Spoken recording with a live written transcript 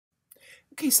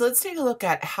Okay, so let's take a look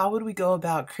at how would we go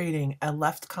about creating a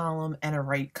left column and a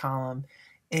right column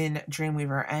in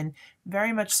Dreamweaver. And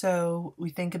very much so, we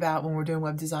think about when we're doing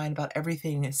web design about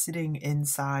everything sitting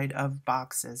inside of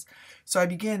boxes. So I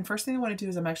begin, first thing I want to do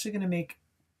is I'm actually going to make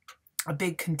a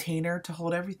big container to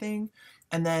hold everything,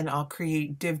 and then I'll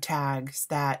create div tags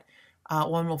that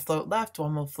one will float left,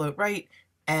 one will float right,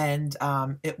 and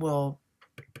it will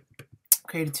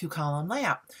create a 2-column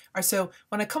layout. All right, so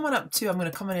when I come on up to, I'm going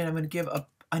to come in, I'm going to give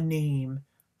a name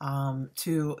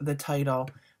to the title,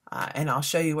 and I'll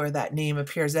show you where that name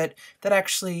appears. That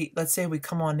actually, let's say we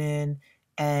come on in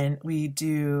and we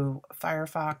do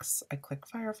Firefox. I click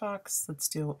Firefox. Let's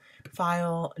do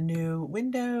File, New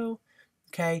Window.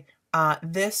 Okay.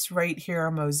 This right here,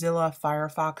 Mozilla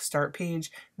Firefox start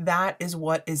page, that is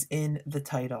what is in the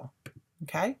title.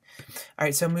 Okay. All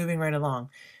right. So moving right along.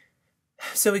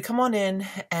 So we come on in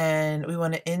and we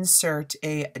want to insert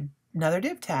another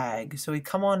div tag. So we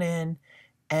come on in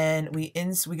and we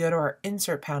go to our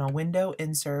insert panel, window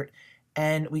insert,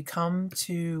 and we come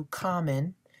to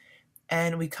common,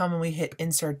 and we come and we hit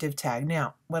insert div tag.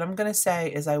 Now, what I'm going to say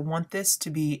is I want this to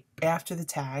be after the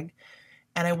tag,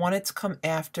 and I want it to come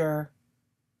after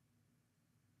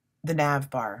the nav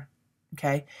bar.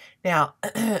 Okay. Now,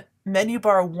 menu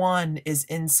bar 1 is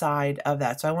inside of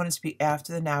that, so I want it to be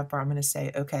after the nav bar. I'm going to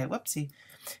say, okay, whoopsie.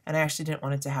 And I actually didn't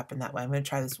want it to happen that way. I'm going to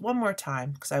try this one more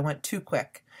time because I went too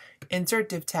quick. Insert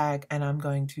div tag, and I'm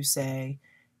going to say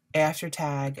after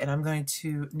tag, and I'm going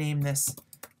to name this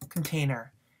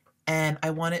container. And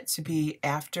I want it to be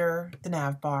after the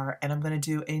nav bar, and I'm going to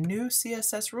do a new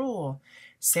CSS rule.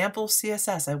 Sample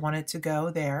CSS, I want it to go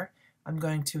there. I'm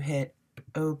going to hit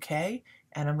OK,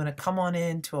 and I'm going to come on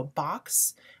into a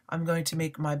box. I'm going to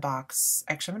make my box,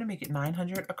 actually I'm going to make it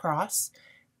 900 across,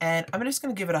 and I'm just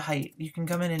going to give it a height. You can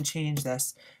come in and change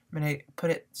this. I'm going to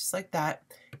put it just like that,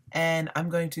 and I'm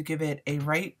going to give it a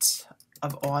right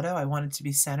of auto. I want it to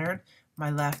be centered, my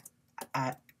left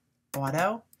at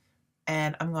auto,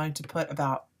 and I'm going to put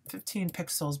about 15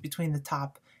 pixels between the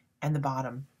top and the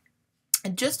bottom.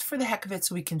 And just for the heck of it,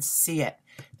 so we can see it.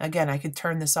 Again, I could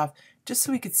turn this off just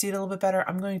so we could see it a little bit better.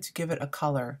 I'm going to give it a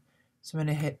color. So I'm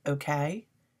going to hit OK,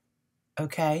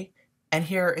 OK, and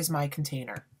here is my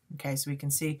container. Okay, so we can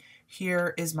see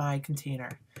here is my container.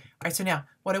 All right, so now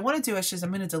what I want to do is just I'm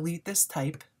going to delete this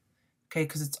type, okay,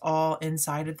 because it's all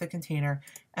inside of the container.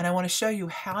 And I want to show you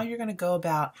how you're going to go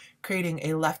about creating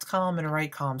a left column and a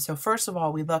right column. So first of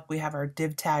all, we have our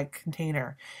div tag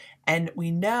container. And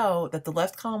we know that the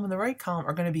left column and the right column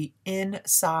are going to be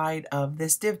inside of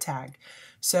this div tag.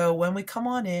 So when we come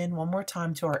on in one more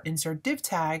time to our insert div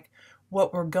tag,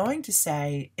 what we're going to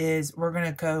say is we're going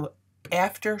to go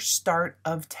after start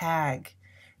of tag.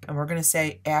 And we're going to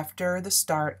say after the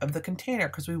start of the container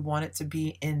because we want it to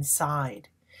be inside.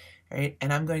 Right?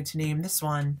 And I'm going to name this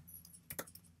one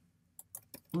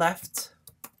left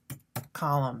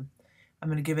column. I'm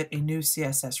going to give it a new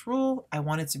CSS rule. I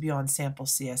want it to be on sample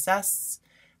CSS.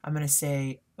 I'm going to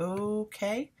say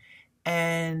OK.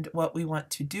 And what we want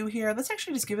to do here, let's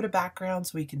actually just give it a background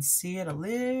so we can see it a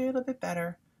little bit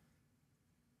better.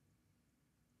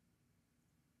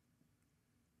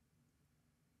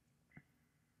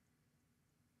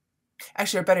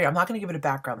 Actually, or better, I'm not going to give it a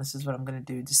background. This is what I'm going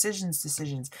to do.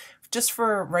 Decisions. Just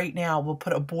for right now, we'll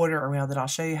put a border around it. I'll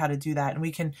show you how to do that. And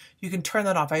you can turn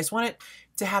that off. I just want it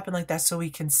to happen like that so we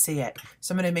can see it.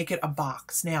 So I'm going to make it a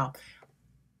box. Now,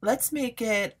 let's make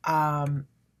it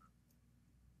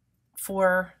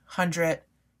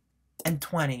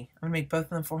 420. I'm going to make both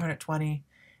of them 420.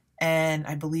 And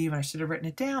I believe, and I should have written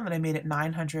it down, that I made it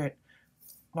 900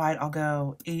 wide. I'll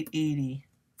go 880.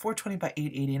 420 by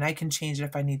 880, and I can change it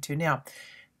if I need to. Now,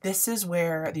 this is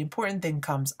where the important thing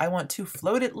comes. I want to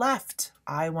float it left.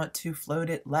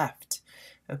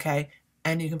 Okay?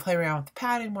 And you can play around with the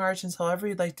padding margins, however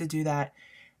you'd like to do that.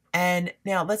 And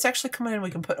now let's actually come in and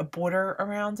we can put a border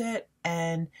around it,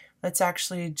 and let's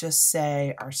actually just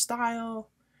say our style.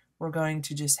 We're going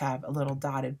to just have a little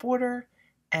dotted border,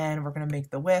 and we're going to make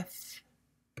the width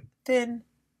thin,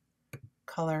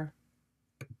 color.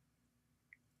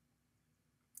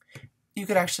 You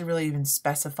could actually really even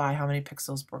specify how many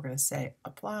pixels. We're going to say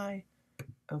apply,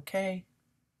 OK,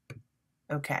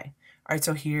 OK. All right,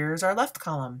 so here's our left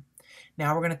column.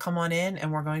 Now we're going to come on in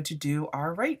and we're going to do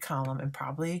our right column, and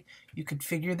probably you could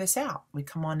figure this out. We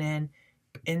come on in,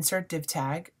 insert div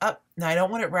tag up. Now I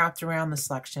don't want it wrapped around the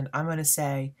selection. I'm going to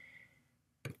say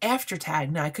after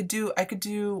tag. Now I could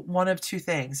do one of two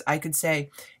things. I could say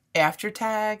after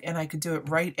tag, and I could do it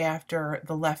right after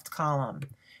the left column.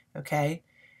 Okay.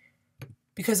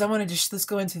 because I want to just, let's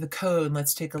go into the code and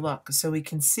let's take a look. So we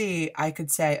can see, I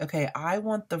could say, okay, I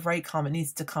want the right column. It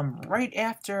needs to come right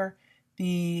after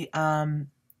the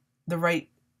right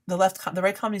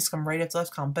column needs to come right after the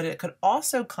left column, but it could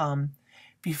also come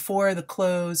before the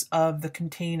close of the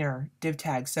container div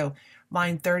tag. So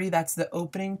line 30, that's the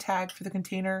opening tag for the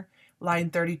container. Line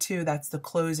 32, that's the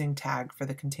closing tag for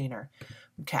the container.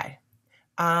 Okay.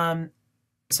 So I'm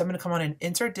going to come on and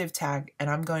insert div tag, and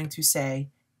I'm going to say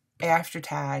after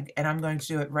tag, and I'm going to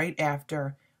do it right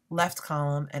after left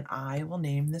column, and I will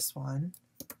name this one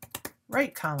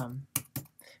right column.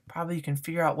 Probably you can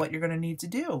figure out what you're going to need to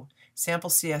do. Sample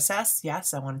CSS,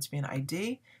 yes, I want it to be an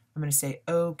ID. I'm going to say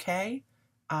OK.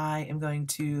 I am going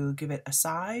to give it a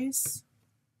size.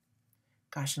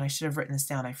 Gosh, and I should have written this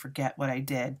down. I forget what I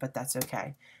did, but that's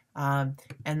okay. And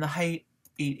the height,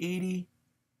 880.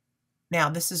 Now,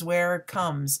 this is where it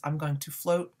comes. I'm going to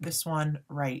float this one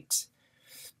right.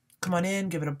 Come on in,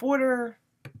 give it a border.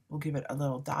 We'll give it a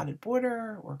little dotted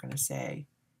border. We're going to say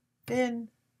thin.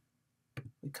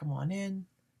 We come on in.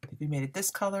 I think we made it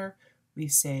this color. We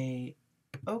say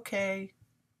OK.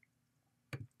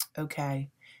 OK.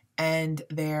 And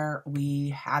there we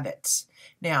have it.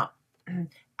 Now,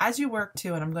 as you work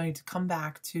too, and I'm going to come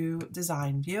back to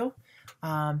design view,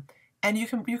 and you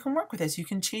can work with this. You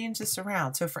can change this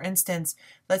around. So for instance,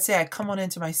 let's say I come on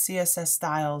into my CSS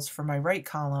styles for my right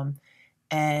column,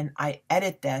 and I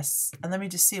edit this, and let me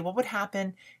just see what would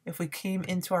happen if we came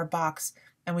into our box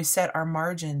and we set our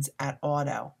margins at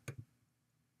auto.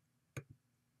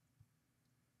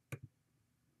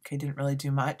 Okay, didn't really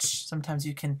do much. Sometimes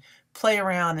you can play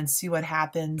around and see what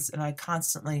happens, and I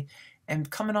constantly am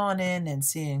coming on in and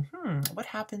seeing, what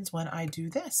happens when I do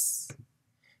this?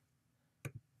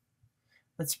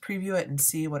 Let's preview it and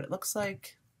see what it looks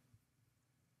like.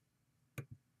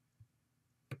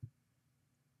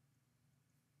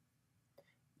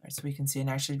 So we can see, and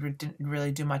actually didn't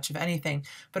really do much of anything.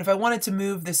 But if I wanted to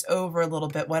move this over a little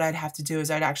bit, what I'd have to do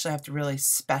is I'd actually have to really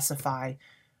specify.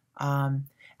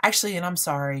 Actually, and I'm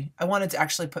sorry, I wanted to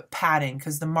actually put padding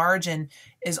because the margin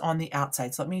is on the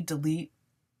outside. So let me delete.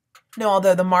 No,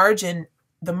 although the margin,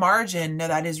 no,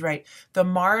 that is right. The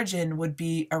margin would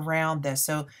be around this.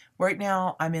 So right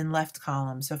now I'm in left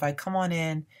column. So if I come on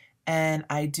in and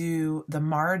I do the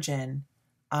margin,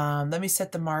 let me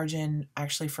set the margin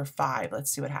actually for 5.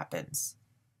 Let's see what happens.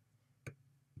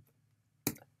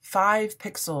 5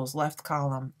 pixels, left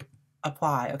column,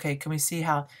 apply. Okay, can we see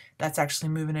how that's actually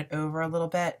moving it over a little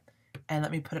bit? And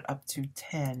let me put it up to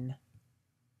 10.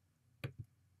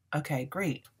 Okay,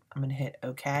 great. I'm going to hit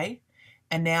OK.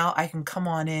 And now I can come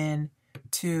on in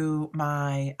to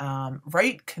my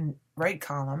right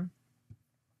column.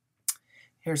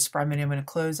 Here's Sprite. I'm going to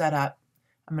close that up.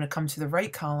 I'm going to come to the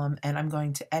right column, and I'm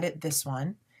going to edit this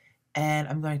one. And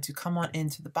I'm going to come on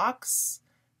into the box.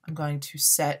 I'm going to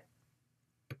set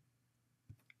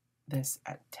this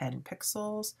at 10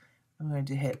 pixels. I'm going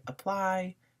to hit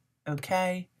apply,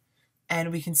 OK.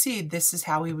 And we can see this is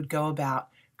how we would go about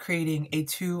creating a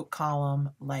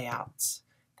 2-column layout.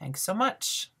 Thanks so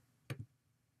much.